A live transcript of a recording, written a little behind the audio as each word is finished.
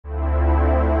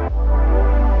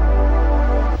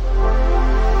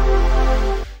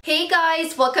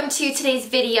guys, welcome to today's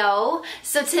video.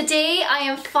 So today I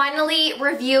am finally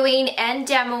reviewing and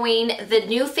demoing the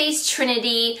Nuface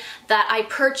Trinity that I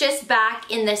purchased back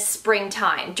in the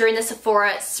springtime during the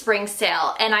Sephora spring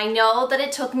sale. And I know that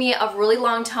it took me a really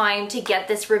long time to get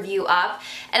this review up,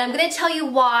 and I'm going to tell you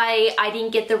why I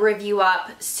didn't get the review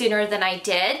up sooner than I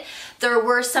did. There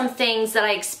were some things that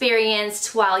I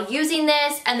experienced while using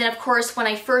this, and then of course when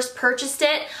I first purchased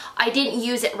it, I didn't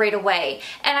use it right away.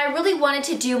 And I really wanted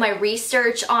to do my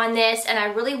research on this, and I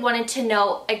really wanted to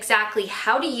know exactly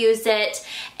how to use it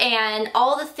and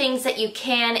all the things that you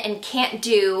can and can't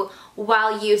do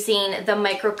while using the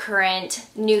microcurrent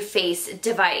Nuface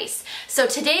device. So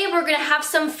today we're gonna have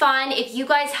some fun. If you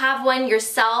guys have one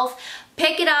yourself,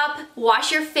 pick it up,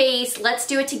 wash your face, let's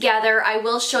do it together. I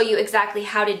will show you exactly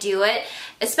how to do it,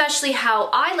 especially how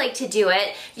I like to do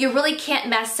it. You really can't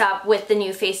mess up with the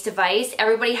Nuface device.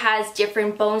 Everybody has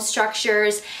different bone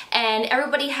structures and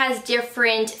everybody has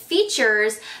different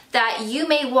features that you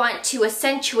may want to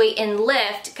accentuate and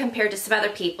lift compared to some other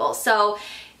people. So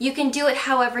you can do it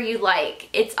however you like.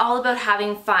 It's all about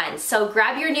having fun. So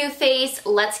grab your Nuface,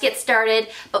 let's get started.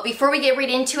 But before we get right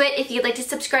into it, if you'd like to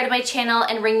subscribe to my channel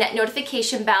and ring that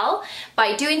notification bell,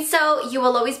 by doing so, you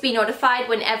will always be notified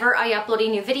whenever I upload a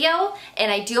new video,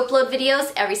 and I do upload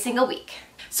videos every single week.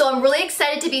 So I'm really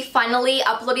excited to be finally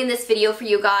uploading this video for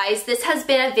you guys. This has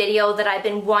been a video that I've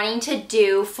been wanting to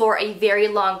do for a very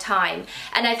long time.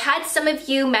 And I've had some of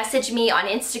you message me on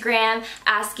Instagram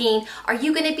asking, are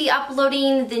you going to be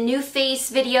uploading the Nuface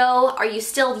video? Are you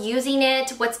still using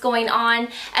it? What's going on?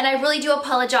 And I really do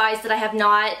apologize that I have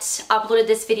not uploaded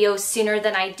this video sooner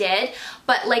than I did.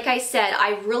 But like I said,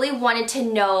 I really wanted to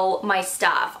know my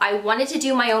stuff. I wanted to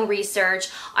do my own research.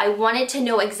 I wanted to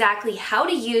know exactly how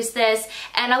to use this.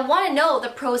 And I want to know the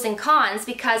pros and cons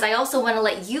because I also want to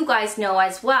let you guys know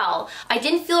as well. I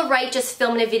didn't feel right just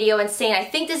filming a video and saying, I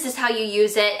think this is how you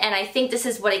use it and I think this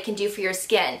is what it can do for your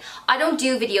skin. I don't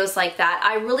do videos like that.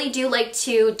 I really do like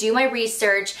to do my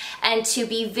research and to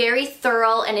be very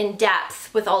thorough and in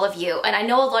depth with all of you. And I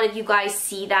know a lot of you guys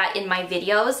see that in my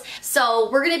videos. So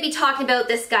we're going to be talking about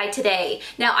this guy today.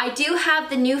 Now I do have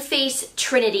the Nuface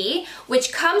Trinity,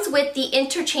 which comes with the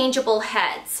interchangeable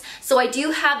heads. So I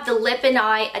do have the lip and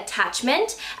eye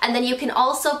attachment, and then you can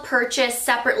also purchase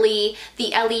separately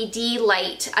the LED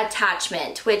light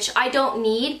attachment, which I don't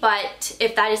need, but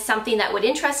if that is something that would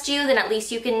interest you, then at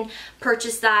least you can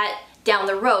purchase that down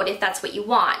the road if that's what you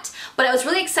want. But I was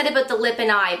really excited about the lip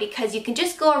and eye because you can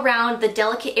just go around the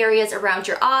delicate areas around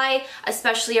your eye,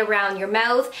 especially around your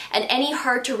mouth, and any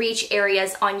hard to reach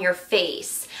areas on your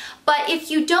face. But if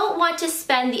you don't want to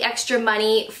spend the extra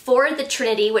money for the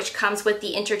Trinity, which comes with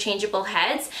the interchangeable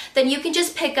heads, then you can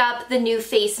just pick up the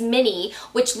Nuface Mini,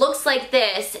 which looks like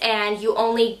this, and you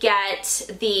only get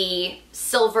the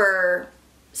silver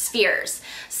spheres.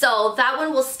 So that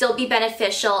one will still be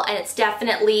beneficial, and it's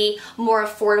definitely more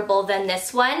affordable than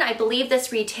this one. I believe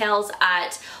this retails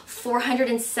at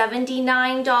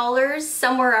 $479,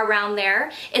 somewhere around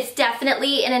there. It's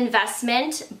definitely an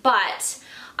investment, but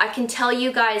I can tell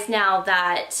you guys now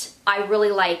that I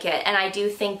really like it, and I do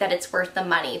think that it's worth the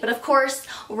money. But of course,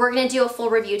 we're going to do a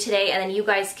full review today, and then you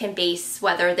guys can base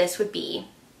whether this would be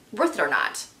worth it or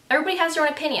not. Everybody has their own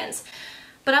opinions.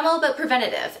 But I'm all about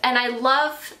preventative, and I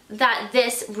love that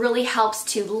this really helps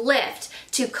to lift,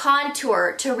 to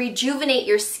contour, to rejuvenate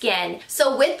your skin.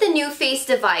 So with the Nuface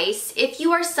device, if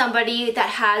you are somebody that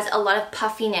has a lot of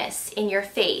puffiness in your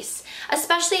face,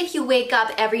 especially if you wake up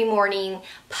every morning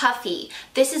puffy,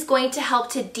 this is going to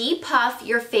help to depuff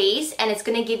your face, and it's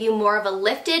going to give you more of a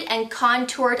lifted and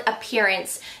contoured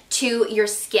appearance to your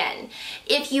skin.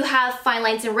 If you have fine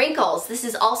lines and wrinkles, this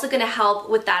is also going to help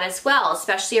with that as well,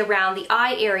 especially around the eye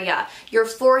area, your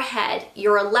forehead,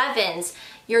 your 11s,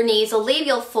 your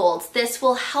nasolabial folds. This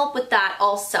will help with that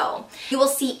also. You will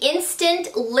see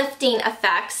instant lifting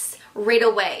effects right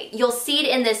away. You'll see it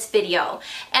in this video.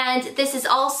 And this is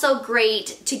also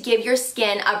great to give your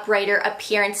skin a brighter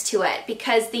appearance to it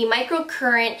because the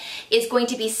microcurrent is going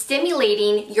to be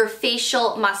stimulating your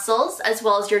facial muscles as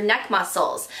well as your neck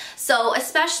muscles. So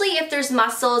especially if there's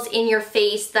muscles in your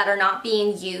face that are not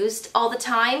being used all the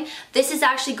time, this is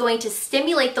actually going to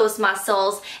stimulate those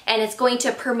muscles, and it's going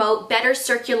to promote better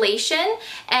circulation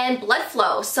and blood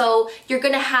flow. So you're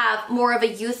going to have more of a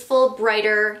youthful,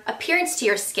 brighter appearance to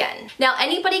your skin. Now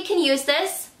anybody can use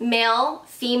this, male,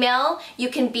 female. You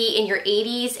can be in your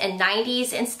 80s and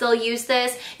 90s and still use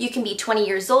this. You can be 20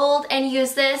 years old and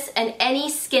use this, and any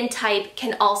skin type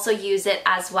can also use it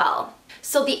as well.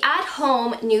 So the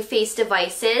at-home Nuface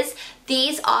devices,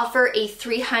 These offer a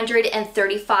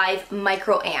 335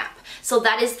 microamp. So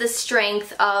that is the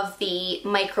strength of the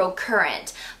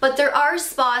microcurrent. But there are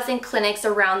spas and clinics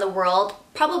around the world,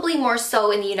 probably more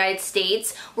so in the United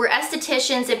States, where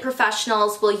estheticians and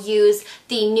professionals will use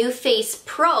the Nuface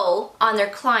Pro on their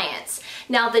clients.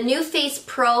 Now the Nuface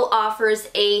Pro offers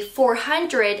a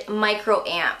 400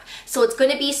 microamp, so it's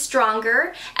going to be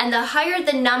stronger, and the higher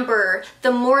the number,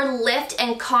 the more lift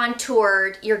and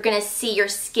contoured you're going to see your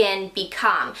skin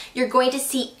become. You're going to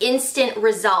see instant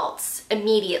results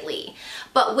immediately.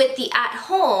 But with the at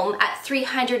home at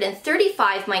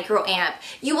 335 microamp,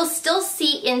 you will still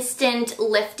see instant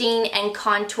lifting and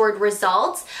contoured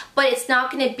results, but it's not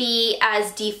going to be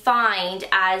as defined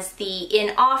as the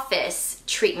in-office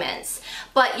treatments.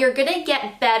 But you're going to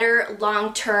get better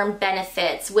long-term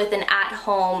benefits with an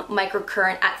at-home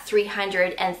microcurrent at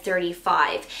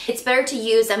 335. It's better to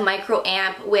use a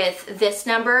microamp with this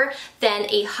number than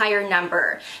a higher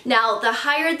number. Now, the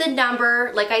higher the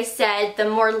number, like I said, the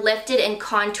more lifted and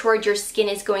contoured your skin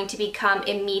is going to become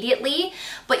immediately,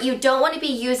 but you don't want to be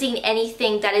using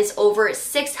anything that is over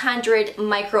 600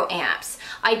 microamps.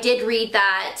 I did read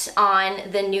that on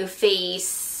the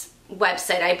Nuface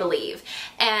website, I believe.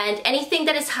 And anything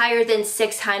that is higher than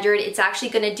 600, it's actually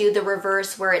going to do the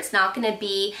reverse, where it's not going to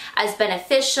be as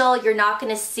beneficial. You're not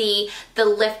going to see the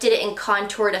lifted and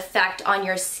contoured effect on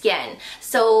your skin.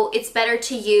 So it's better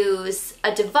to use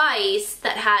a device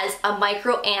that has a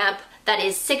microamp that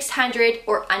is 600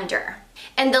 or under.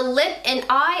 And the lip and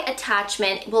eye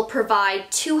attachment will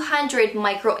provide 200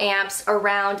 microamps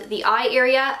around the eye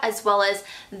area as well as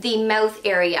the mouth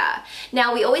area.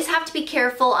 Now, we always have to be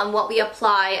careful on what we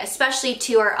apply, especially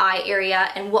to our eye area,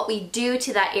 and what we do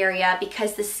to that area,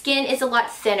 because the skin is a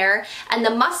lot thinner and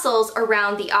the muscles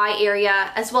around the eye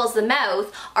area as well as the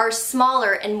mouth are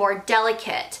smaller and more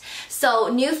delicate.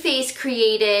 So Nuface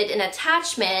created an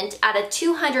attachment at a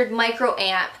 200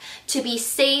 microamp to be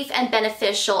safe and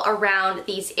beneficial around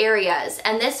these areas.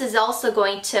 And this is also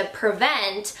going to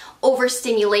prevent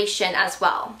overstimulation as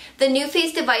well. The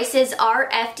Nuface devices are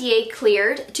FDA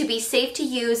cleared to be safe to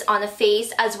use on the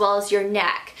face as well as your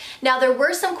neck. Now, there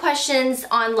were some questions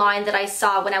online that I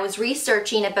saw when I was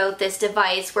researching about this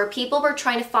device, where people were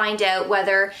trying to find out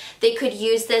whether they could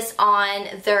use this on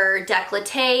their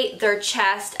décolleté, their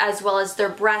chest, as well as their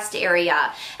breast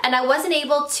area. And I wasn't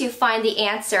able to find the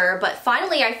answer, but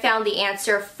finally I found the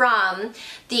answer from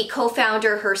the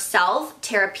co-founder herself,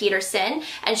 Tara Peterson,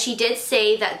 and she did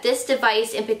say that this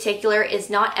device in particular is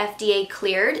not FDA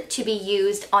cleared to be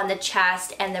used on the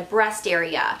chest and the breast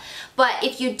area. But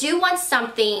if you do want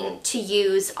something to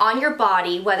use on your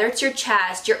body, whether it's your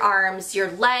chest, your arms,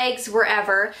 your legs,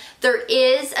 wherever, there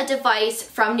is a device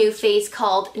from Nuface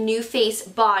called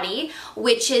Nuface Body,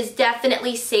 which is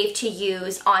definitely safe to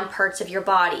use on parts of your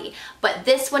body. But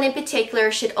this one in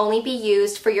particular should only be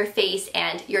used for your face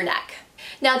and your neck.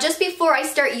 Now, just before I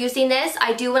start using this,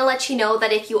 I do want to let you know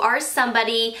that if you are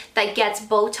somebody that gets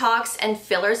Botox and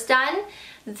fillers done,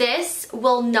 this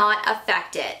will not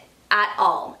affect it at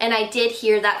all. And I did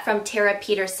hear that from Tara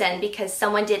Peterson, because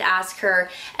someone did ask her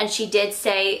and she did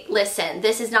say, listen,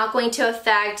 this is not going to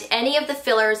affect any of the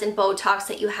fillers and Botox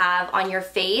that you have on your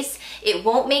face. It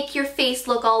won't make your face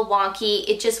look all wonky.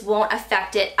 It just won't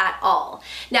affect it at all.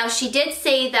 Now, she did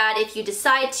say that if you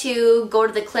decide to go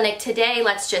to the clinic today,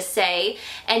 let's just say,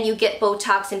 and you get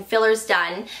Botox and fillers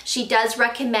done, she does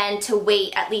recommend to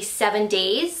wait at least 7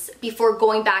 days before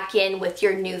going back in with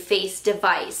your Nuface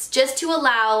device, just to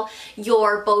allow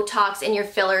your Botox and your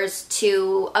fillers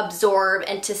to absorb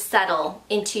and to settle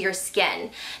into your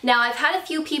skin. Now, I've had a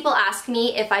few people ask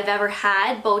me if I've ever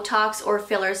had Botox or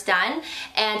fillers done,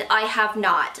 and I have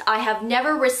not. I have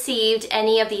never received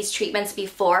any of these treatments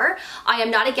before. I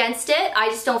am not against it. I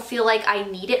just don't feel like I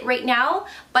need it right now,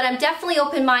 but I'm definitely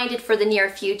open-minded for the near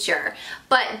future.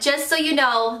 But just so you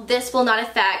know, this will not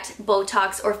affect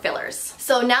Botox or fillers.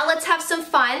 So now let's have some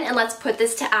fun and let's put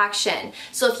this to action.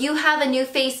 So if you have a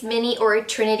Nuface Mini or a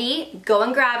Trinity, go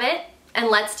and grab it and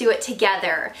let's do it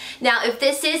together. Now, if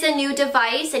this is a new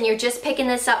device and you're just picking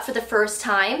this up for the first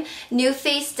time,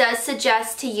 Nuface does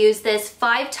suggest to use this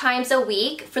 5 times a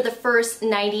week for the first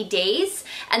 90 days.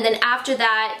 And then after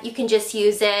that, you can just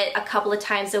use it a couple of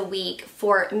times a week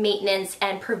for maintenance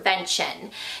and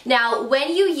prevention. Now,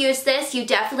 when you use this, you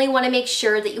definitely want to make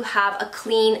sure that you have a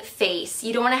clean face.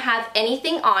 You don't want to have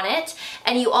anything on it.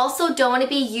 And you also don't want to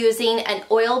be using an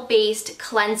oil-based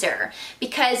cleanser,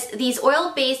 because these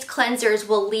oil-based cleansers cleansers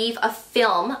will leave a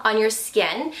film on your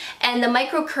skin, and the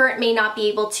microcurrent may not be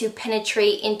able to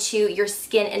penetrate into your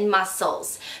skin and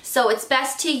muscles. So it's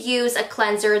best to use a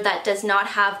cleanser that does not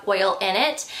have oil in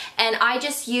it, and I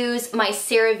just use my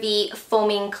CeraVe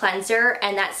foaming cleanser,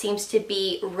 and that seems to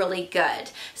be really good.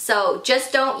 So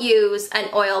just don't use an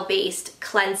oil-based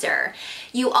cleanser.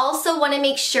 You also want to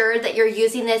make sure that you're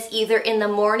using this either in the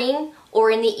morning or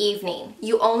in the evening.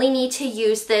 You only need to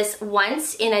use this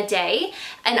once in a day,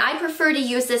 and I prefer to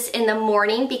use this in the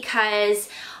morning because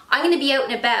I'm going to be out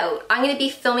and about. I'm going to be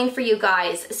filming for you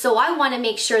guys, so I want to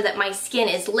make sure that my skin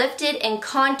is lifted and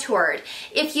contoured.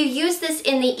 If you use this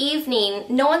in the evening,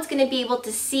 no one's going to be able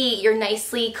to see your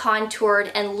nicely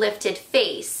contoured and lifted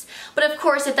face. But of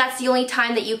course, if that's the only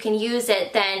time that you can use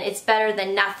it, then it's better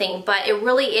than nothing. But it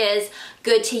really is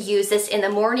good to use this in the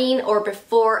morning or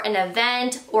before an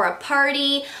event or a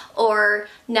party, or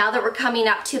now that we're coming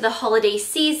up to the holiday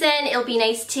season, it'll be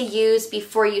nice to use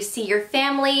before you see your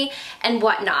family and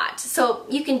whatnot. So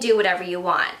you can do whatever you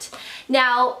want.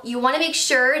 Now, you want to make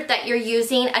sure that you're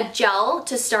using a gel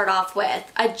to start off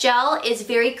with. A gel is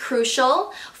very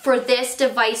crucial for this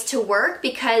device to work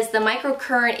because the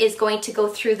microcurrent is going to go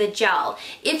through the gel.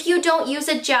 If you don't use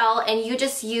a gel and you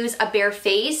just use a bare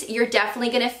face, you're definitely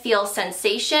going to feel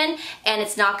sensation and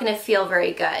it's not going to feel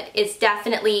very good. It's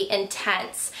definitely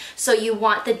intense. So you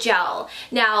want the gel.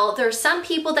 Now, there are some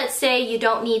people that say you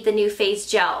don't need the Nuface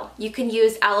gel. You can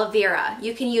use aloe vera.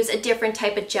 You can use a different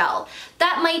type of gel.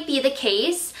 That might be the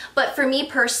case, but for me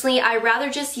personally, I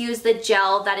rather just use the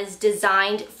gel that is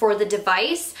designed for the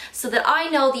device so that I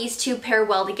know these two pair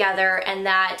well together and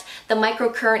that the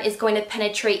microcurrent is going to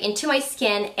penetrate into my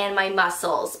skin and my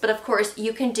muscles. But of course,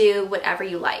 you can do whatever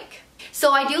you like.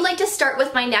 So I do like to start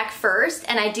with my neck first,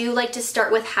 and I do like to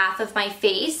start with half of my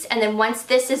face, and then once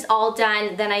this is all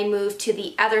done, then I move to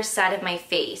the other side of my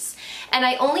face. And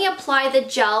I only apply the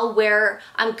gel where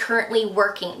I'm currently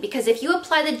working, because if you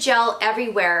apply the gel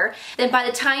everywhere, then by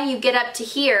the time you get up to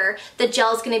here, the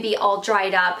gel is going to be all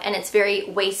dried up and it's very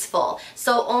wasteful.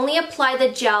 So only apply the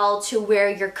gel to where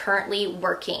you're currently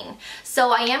working.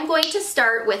 So I am going to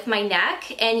start with my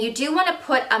neck, and you do want to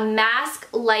put a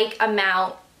mask-like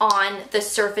amount on the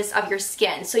surface of your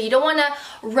skin. So you don't want to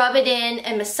rub it in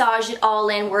and massage it all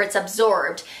in where it's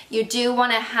absorbed. You do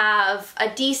want to have a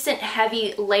decent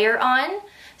heavy layer on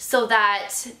so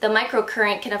that the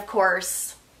microcurrent can of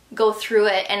course go through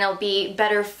it and it'll be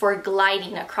better for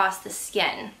gliding across the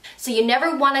skin. So you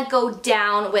never want to go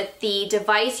down with the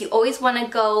device. You always want to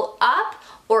go up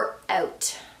or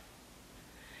out.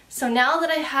 So now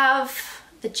that I have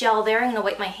the gel there, I'm going to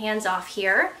wipe my hands off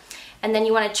here. And then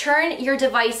you want to turn your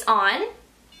device on,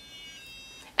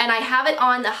 and I have it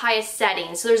on the highest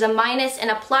setting. So there's a minus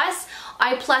and a plus.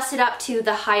 I plus it up to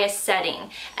the highest setting,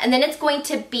 and then it's going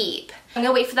to beep. I'm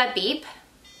going to wait for that beep,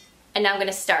 and now I'm going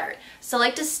to start. So I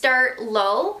like to start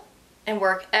low and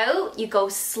work out. You go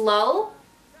slow,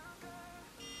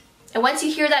 and once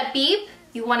you hear that beep,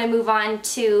 you want to move on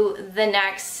to the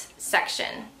next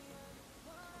section.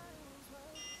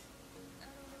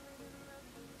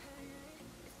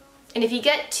 And if you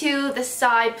get to the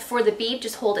side before the beep,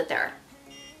 just hold it there.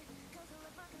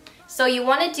 So you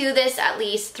want to do this at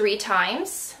least 3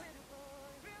 times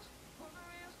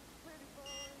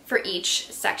for each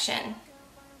section.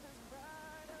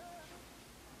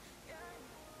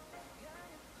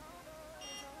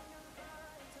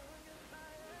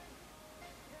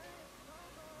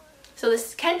 So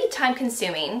this can be time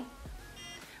consuming,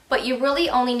 but you really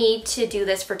only need to do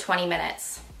this for 20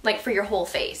 minutes, like for your whole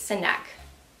face and neck.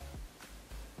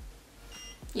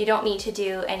 You don't need to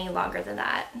do any longer than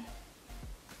that.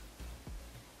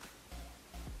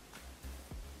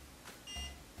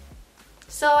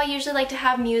 So I usually like to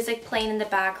have music playing in the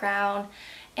background,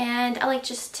 and I like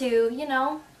just to, you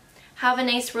know, have a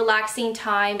nice relaxing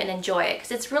time and enjoy it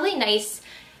because it's really nice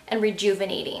and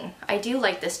rejuvenating. I do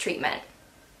like this treatment.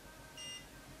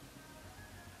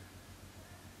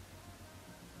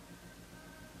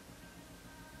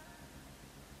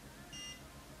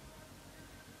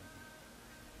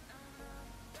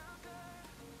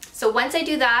 So once I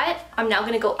do that, I'm now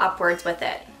going to go upwards with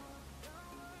it.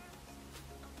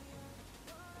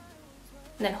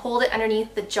 And then hold it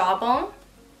underneath the jawbone.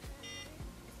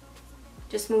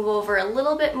 Just move over a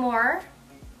little bit more.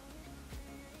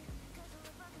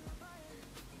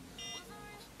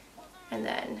 And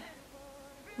then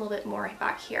a little bit more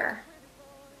back here.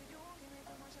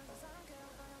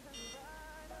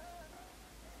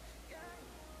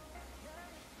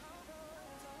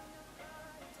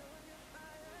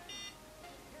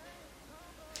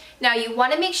 Now you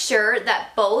want to make sure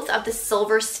that both of the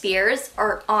silver spheres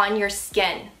are on your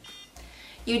skin.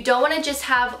 You don't want to just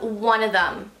have one of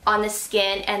them on the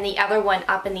skin and the other one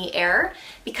up in the air,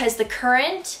 because the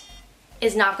current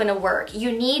is not going to work.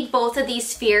 You need both of these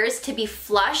spheres to be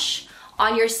flush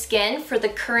on your skin for the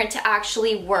current to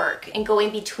actually work and go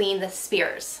in between the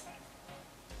spheres.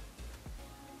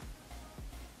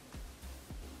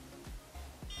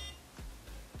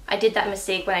 I did that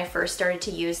mistake when I first started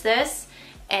to use this,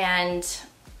 and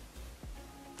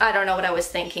I don't know what I was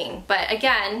thinking. But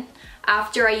again,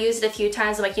 after I used it a few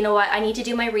times, I'm like, you know what? I need to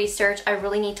do my research. I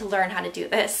really need to learn how to do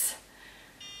this.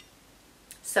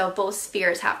 So both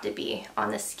spheres have to be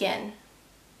on the skin.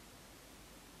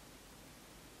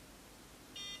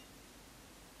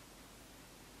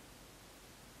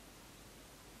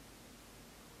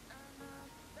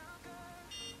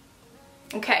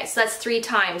 Okay, so that's 3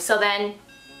 times. So then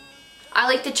I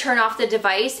like to turn off the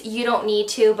device. You don't need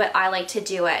to, but I like to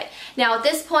do it. Now at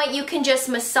this point, you can just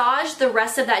massage the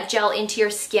rest of that gel into your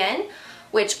skin,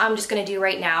 which I'm just gonna do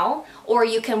right now, or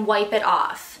you can wipe it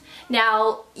off.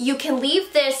 Now, you can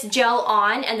leave this gel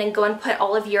on and then go and put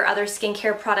all of your other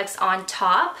skincare products on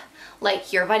top,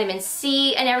 like your vitamin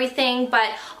C and everything,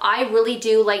 but I really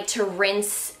do like to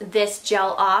rinse this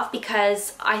gel off,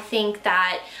 because I think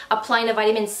that applying a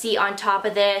vitamin C on top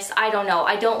of this, I don't know,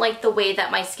 I don't like the way that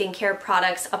my skincare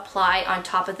products apply on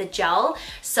top of the gel,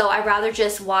 so I'd rather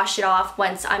just wash it off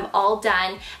once I'm all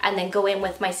done and then go in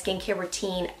with my skincare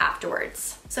routine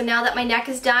afterwards. So now that my neck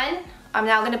is done, I'm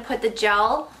now gonna put the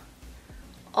gel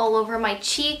all over my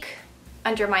cheek,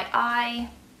 under my eye,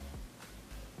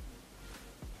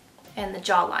 and the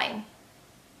jawline.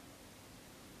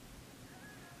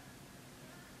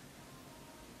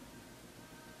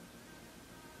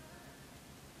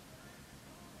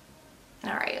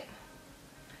 All right,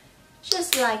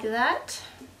 just like that.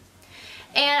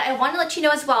 And I want to let you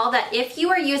know as well that if you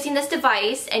are using this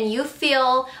device and you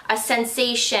feel a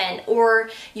sensation or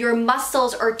your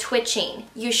muscles are twitching,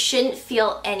 you shouldn't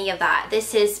feel any of that.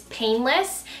 This is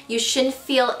painless. You shouldn't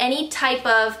feel any type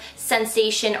of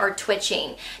sensation or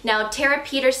twitching. Now, Tara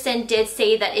Peterson did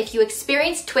say that if you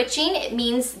experience twitching, it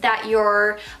means that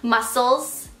your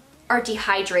muscles are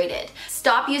dehydrated.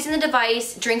 Stop using the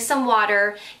device, drink some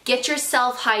water, get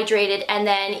yourself hydrated, and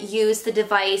then use the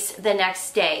device the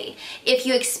next day. If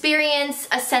you experience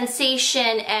a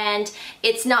sensation and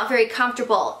it's not very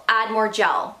comfortable, add more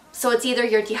gel. So it's either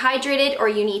you're dehydrated or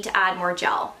you need to add more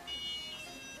gel.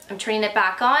 I'm turning it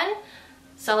back on.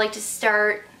 So I like to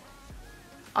start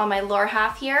on my lower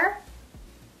half here.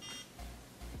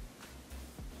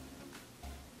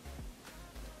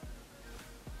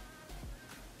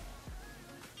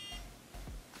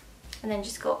 And then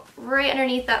just go right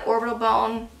underneath that orbital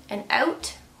bone and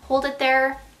out. Hold it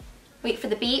there, wait for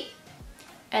the beat,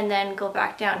 and then go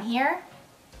back down here.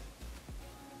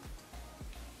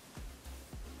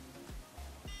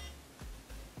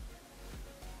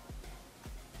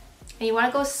 And you want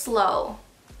to go slow.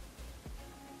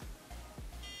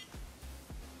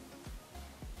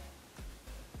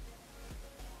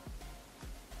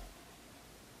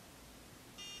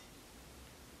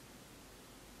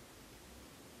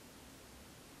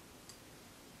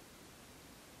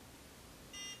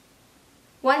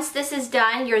 Once this is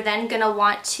done, you're then going to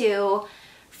want to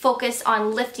focus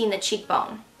on lifting the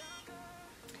cheekbone.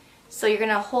 So you're going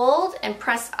to hold and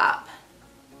press up.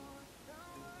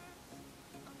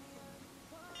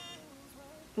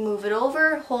 Move it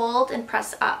over, hold, and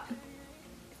press up.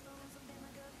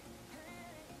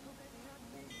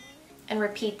 And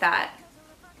repeat that.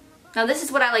 Now this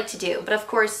is what I like to do, but of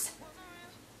course,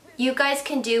 you guys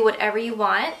can do whatever you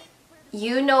want.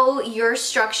 You know your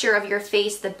structure of your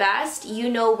face the best. You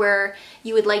know where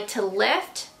you would like to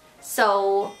lift.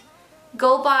 So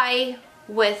go by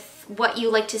with what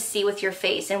you like to see with your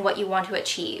face and what you want to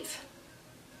achieve.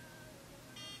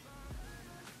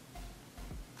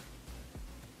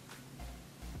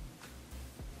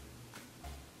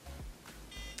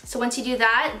 So once you do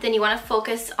that, then you want to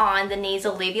focus on the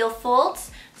nasolabial folds.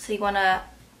 So you want to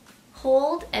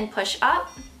hold and push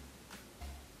up.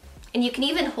 And you can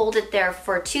even hold it there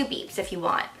for 2 beeps if you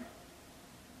want.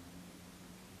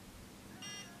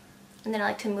 And then I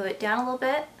like to move it down a little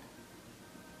bit.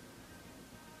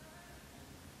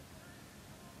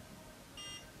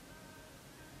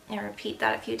 And repeat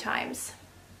that a few times.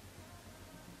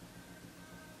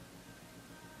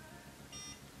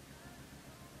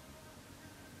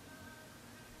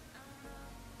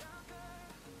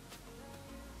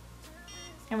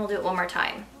 And we'll do it one more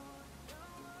time.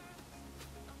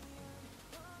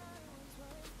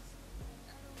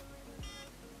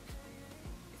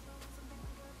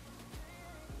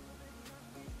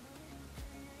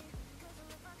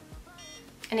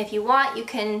 And if you want, you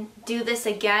can do this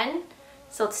again,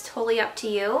 so it's totally up to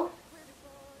you.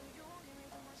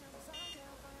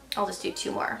 I'll just do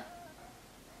 2 more.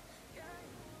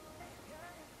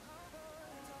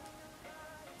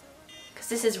 Because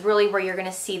this is really where you're going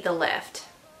to see the lift.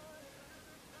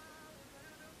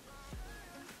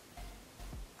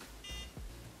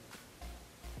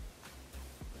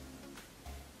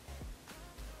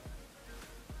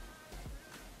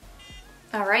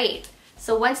 All right,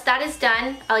 so once that is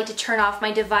done, I like to turn off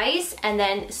my device and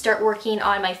then start working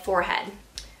on my forehead.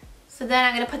 So then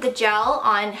I'm gonna put the gel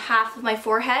on half of my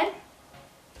forehead,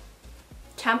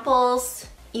 temples,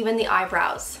 even the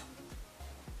eyebrows.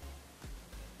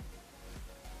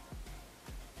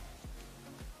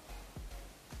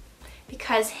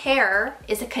 Because hair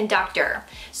is a conductor.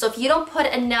 So if you don't put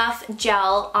enough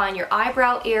gel on your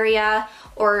eyebrow area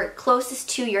or closest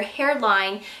to your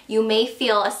hairline, you may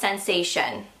feel a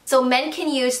sensation. So men can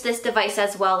use this device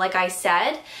as well, like I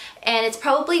said, and it's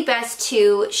probably best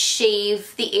to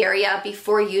shave the area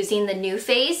before using the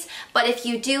Nuface. But if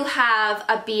you do have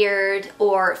a beard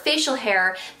or facial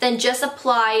hair, then just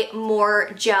apply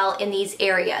more gel in these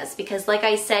areas, because like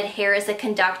I said, hair is a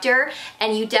conductor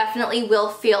and you definitely will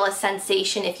feel a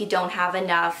sensation if you don't have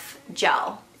enough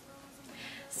gel.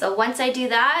 So once I do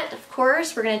that, of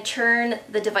course, we're going to turn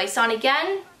the device on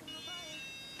again,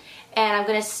 and I'm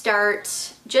going to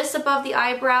start just above the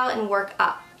eyebrow and work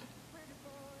up.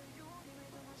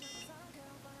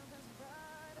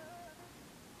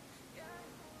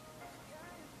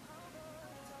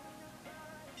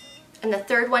 And the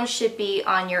third one should be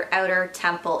on your outer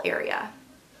temple area.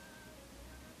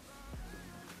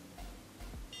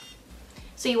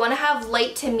 So you want to have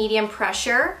light to medium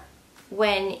pressure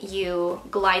when you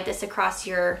glide this across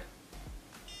your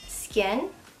skin.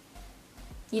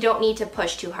 You don't need to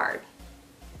push too hard.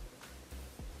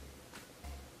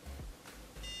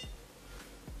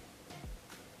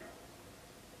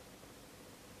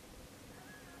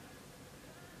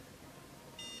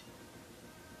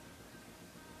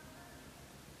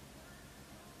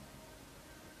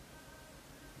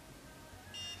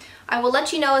 I will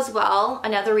let you know as well,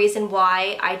 another reason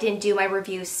why I didn't do my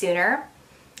review sooner,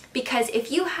 because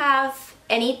if you have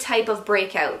any type of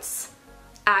breakouts,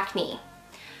 acne,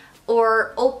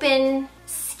 or open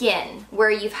skin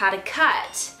where you've had a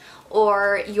cut,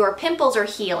 or your pimples are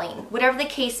healing, whatever the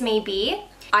case may be,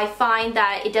 I find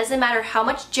that it doesn't matter how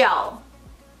much gel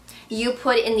you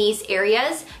put in these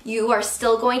areas, you are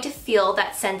still going to feel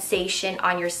that sensation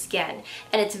on your skin,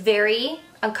 and it's very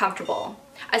uncomfortable,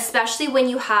 especially when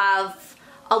you have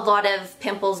a lot of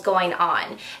pimples going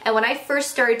on. And when I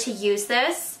first started to use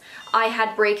this, I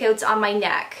had breakouts on my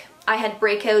neck, I had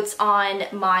breakouts on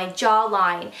my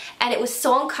jawline, and it was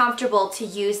so uncomfortable to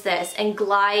use this and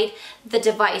glide the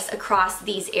device across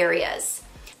these areas.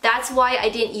 That's why I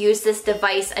didn't use this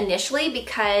device initially,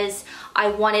 because I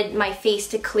wanted my face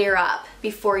to clear up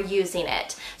before using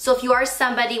it. So if you are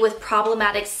somebody with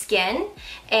problematic skin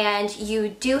and you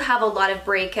do have a lot of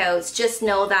breakouts, just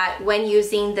know that when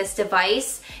using this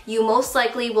device, you most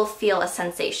likely will feel a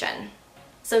sensation.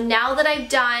 So now that I've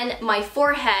done my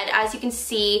forehead, as you can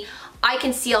see, I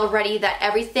can see already that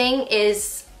everything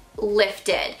is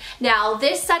lifted. Now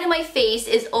this side of my face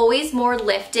is always more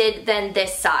lifted than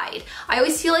this side. I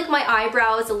always feel like my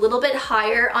eyebrow is a little bit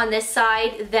higher on this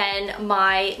side than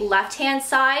my left hand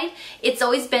side. It's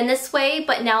always been this way,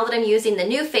 but now that I'm using the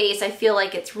Nuface, I feel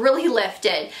like it's really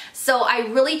lifted. So I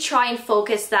really try and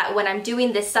focus that when I'm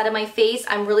doing this side of my face,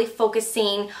 I'm really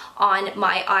focusing on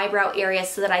my eyebrow area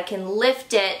so that I can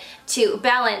lift it to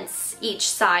balance each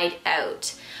side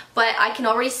out. But I can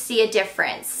already see a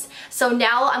difference. So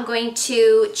now I'm going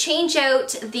to change out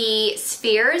the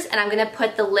spheres, and I'm going to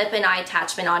put the lip and eye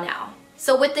attachment on now.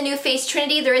 So with the Nuface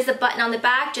Trinity, there is a button on the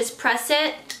back. Just press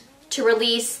it to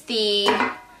release the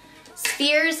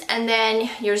spheres, and then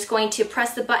you're just going to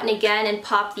press the button again and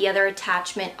pop the other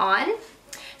attachment on.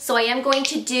 So I am going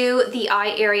to do the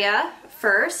eye area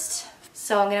first.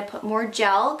 So I'm going to put more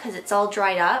gel because it's all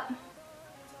dried up,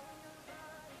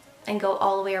 and go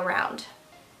all the way around.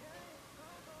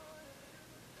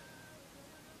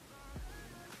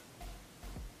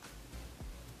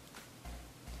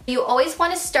 You always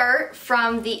want to start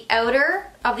from the outer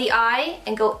of the eye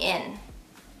and go in,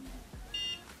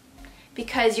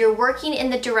 because you're working in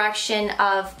the direction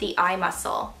of the eye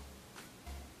muscle.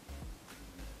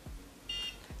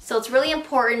 So it's really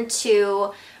important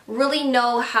to really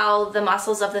know how the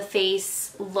muscles of the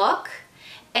face look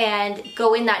and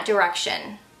go in that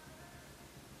direction.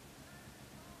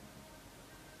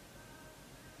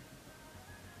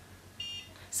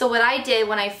 So what I did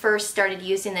when I first started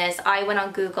using this, I went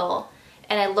on Google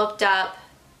and I looked up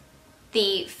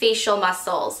the facial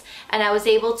muscles, and I was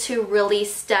able to really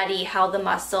study how the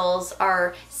muscles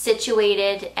are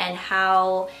situated and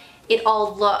how it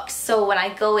all looks. So when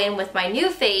I go in with my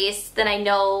Nuface, then I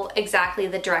know exactly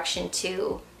the direction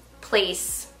to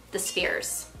place the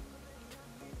spheres.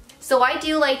 So I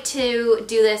do like to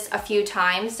do this a few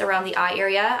times around the eye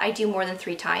area. I do more than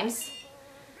 3 times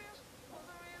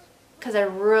because I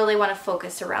really want to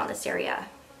focus around this area.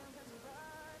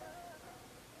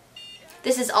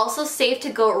 This is also safe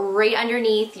to go right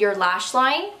underneath your lash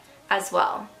line as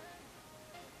well.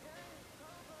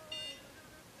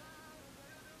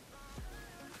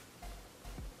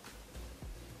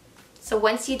 So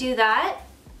once you do that,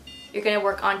 you're going to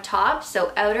work on top,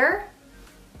 so outer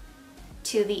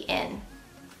to the in.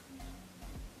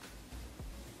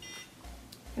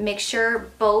 Make sure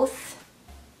both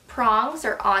prongs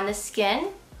are on the skin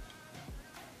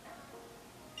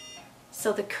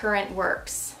so the current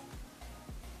works.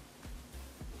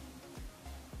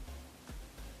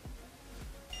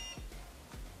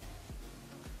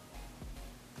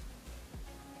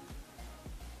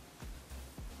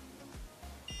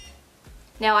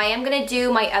 Now I am going to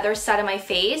do my other side of my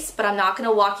face, but I'm not going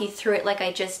to walk you through it like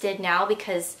I just did now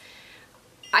because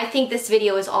I think this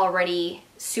video is already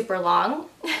super long.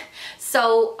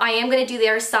 So I am going to do the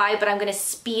other side, but I'm going to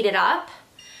speed it up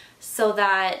so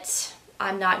that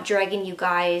I'm not dragging you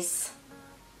guys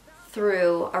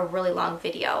through a really long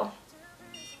video.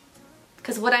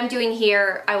 Because what I'm doing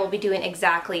here, I will be doing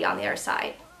exactly on the other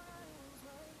side.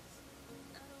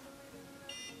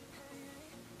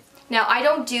 Now I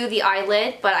don't do the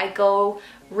eyelid, but I go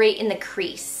right in the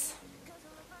crease.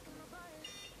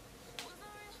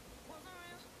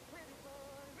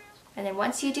 And then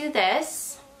once you do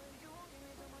this,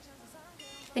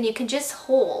 then you can just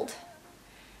hold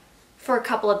for a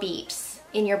couple of beeps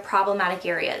in your problematic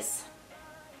areas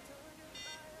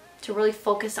to really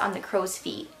focus on the crow's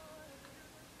feet.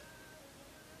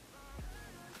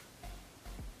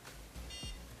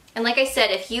 And like I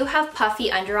said, if you have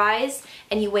puffy under eyes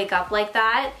and you wake up like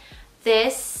that,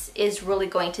 this is really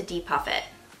going to depuff it.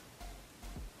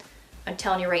 I'm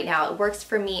telling you right now, it works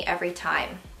for me every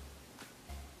time.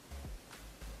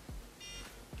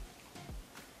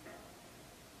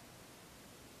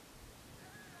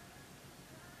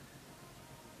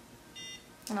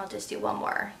 And I'll just do one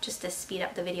more just to speed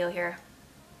up the video here.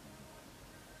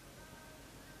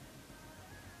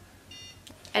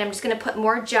 And I'm just going to put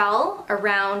more gel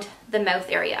around the mouth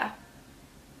area.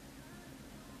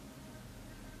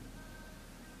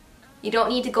 You don't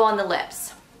need to go on the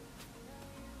lips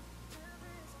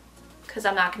because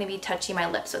I'm not going to be touching my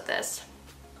lips with this.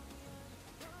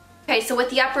 Okay, so with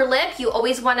the upper lip, you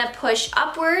always want to push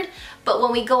upward, but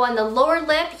when we go on the lower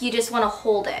lip, you just want to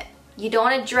hold it. You don't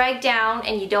want to drag down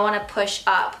and you don't want to push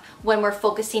up when we're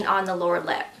focusing on the lower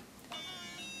lip.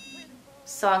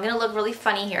 So I'm going to look really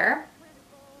funny here.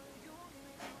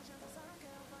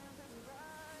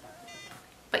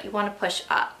 But you want to push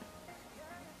up.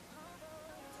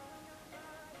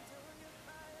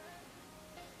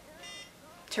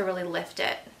 To really lift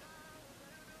it.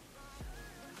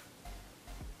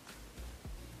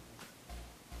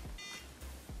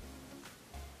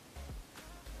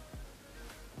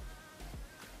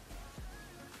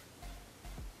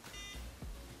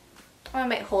 Or I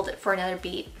might hold it for another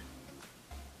beat.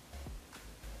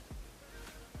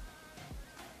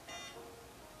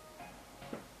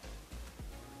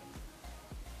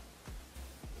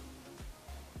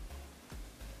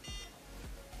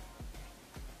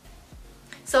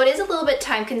 So it is a little bit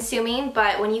time consuming,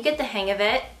 but when you get the hang of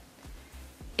it,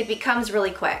 it becomes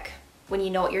really quick when you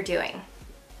know what you're doing.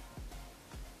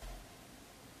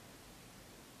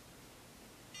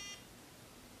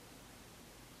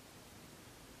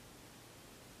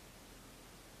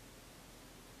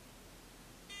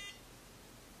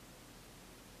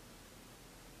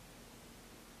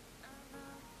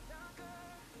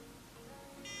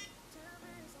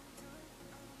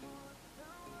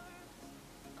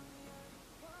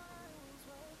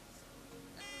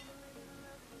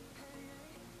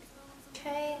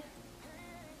 Okay.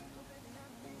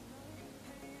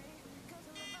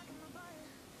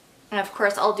 And of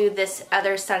course I'll do this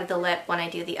other side of the lip when I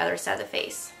do the other side of the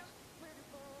face.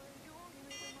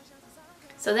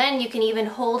 So then you can even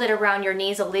hold it around your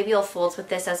nasolabial folds with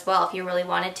this as well if you really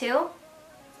wanted to.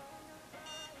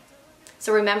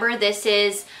 So remember, this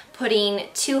is putting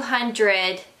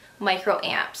 200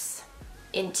 microamps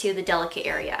into the delicate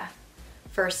area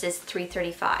versus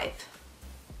 335.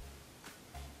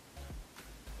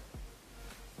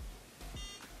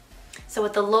 So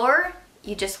with the lower,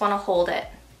 you just want to hold it.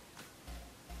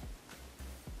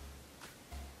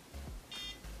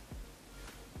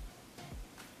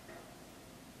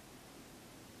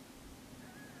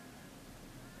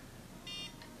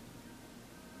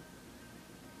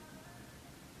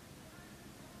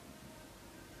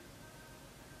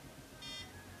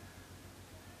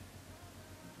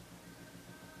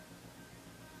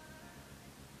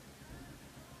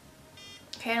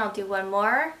 Okay, and I'll do one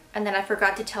more. And then I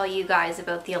forgot to tell you guys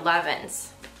about the 11s.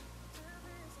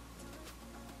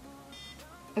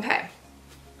 Okay.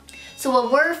 So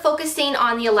when we're focusing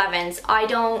on the 11s, I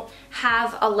don't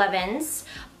have 11s,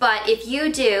 but if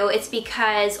you do, it's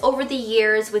because over the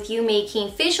years with you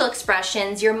making facial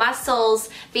expressions, your muscles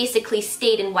basically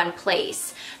stayed in one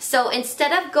place. So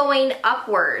instead of going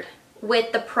upward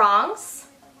with the prongs,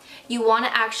 you want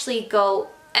to actually go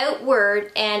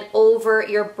outward and over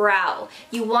your brow.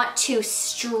 You want to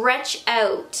stretch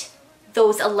out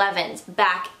those 11s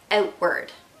back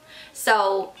outward.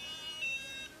 So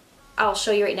I'll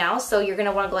show you right now. So you're going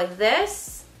to want to go like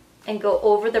this and go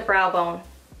over the brow bone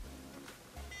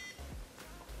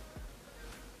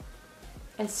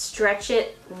and stretch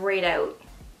it right out.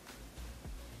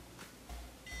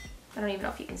 I don't even know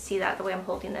if you can see that the way I'm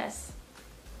holding this.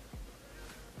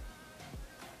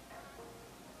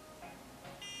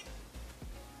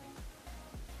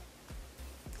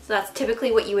 So that's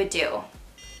typically what you would do.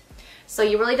 So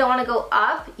you really don't want to go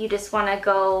up, you just want to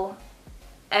go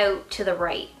out to the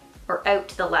right or out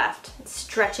to the left and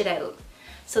stretch it out.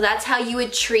 So that's how you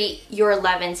would treat your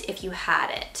 11s if you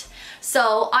had it.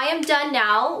 So I am done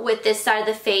now with this side of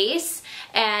the face,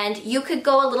 and you could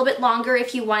go a little bit longer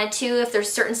if you wanted to, if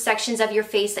there's certain sections of your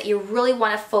face that you really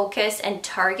want to focus and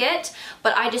target,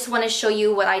 but I just want to show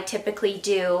you what I typically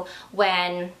do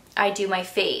when I do my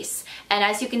face. And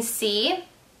as you can see,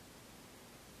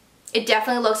 it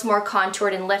definitely looks more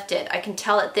contoured and lifted. I can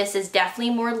tell that this is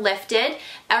definitely more lifted.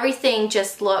 Everything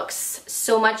just looks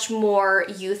so much more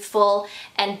youthful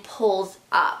and pulled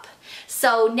up.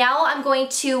 So now I'm going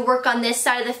to work on this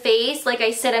side of the face. Like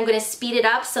I said, I'm going to speed it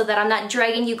up so that I'm not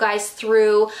dragging you guys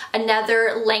through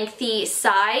another lengthy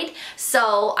side.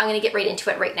 So I'm going to get right into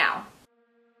it right now.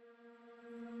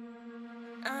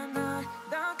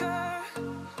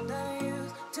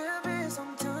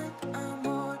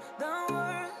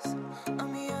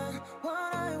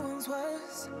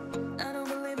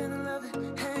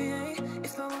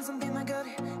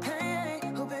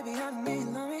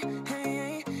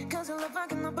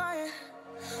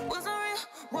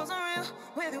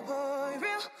 With you, boy,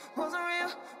 real, wasn't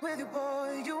real with you,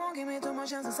 boy. You won't give me too much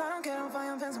chances. I don't care if I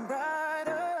am fencing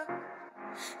brighter.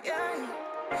 Yeah,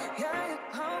 yeah,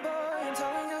 oh boy, I'm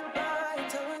telling you goodbye, I'm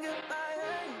telling you goodbye.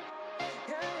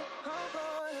 Yeah, oh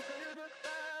boy, I'm telling you goodbye,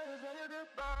 I'm telling you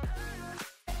goodbye.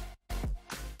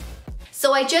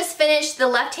 So I just finished the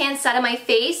left-hand side of my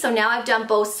face, so now I've done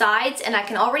both sides and I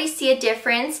can already see a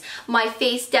difference. My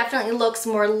face definitely looks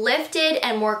more lifted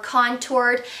and more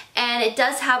contoured, and it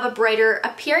does have a brighter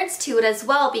appearance to it as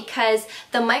well because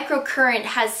the microcurrent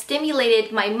has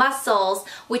stimulated my muscles,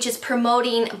 which is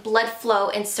promoting blood flow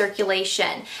and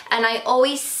circulation. And I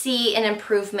always see an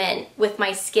improvement with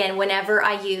my skin whenever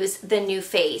I use the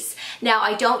Nuface. Now,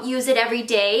 I don't use it every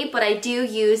day, but I do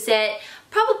use it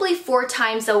probably 4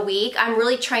 times a week. I'm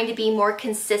really trying to be more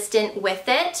consistent with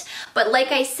it. But like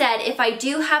I said, if I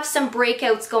do have some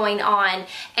breakouts going on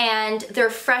and they're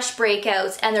fresh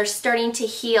breakouts and they're starting to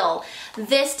heal,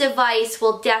 this device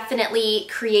will definitely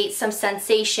create some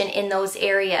sensation in those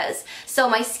areas. So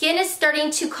my skin is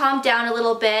starting to calm down a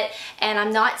little bit and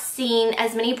I'm not seeing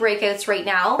as many breakouts right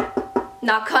now,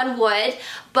 knock on wood,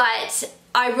 but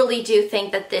I really do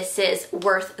think that this is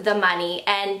worth the money,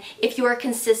 and if you are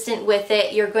consistent with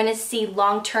it, you're going to see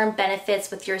long-term benefits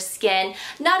with your skin,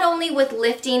 not only with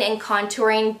lifting and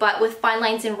contouring, but with fine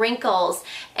lines and wrinkles.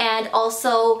 And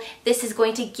also, this is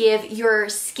going to give your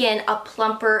skin a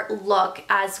plumper look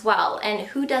as well, and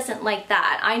who doesn't like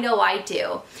that? I know I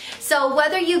do. So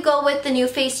whether you go with the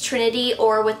Nuface Trinity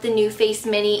or with the Nuface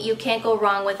Mini, you can't go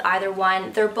wrong with either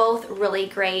one. They're both really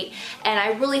great, and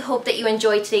I really hope that you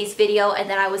enjoyed today's video and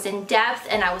that I was in depth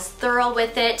and I was thorough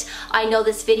with it. I know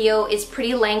this video is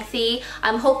pretty lengthy.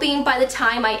 I'm hoping by the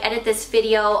time I edit this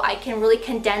video I can really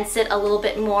condense it a little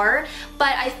bit more,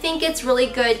 but I think it's really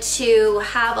good to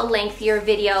have a lengthier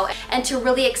video and to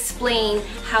really explain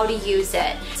how to use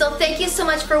it. So thank you so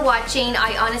much for watching.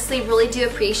 I honestly really do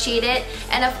appreciate it,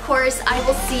 and of course I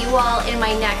will see you all in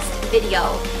my next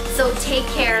video. So take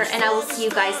care and I will see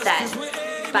you guys then.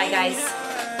 Bye guys.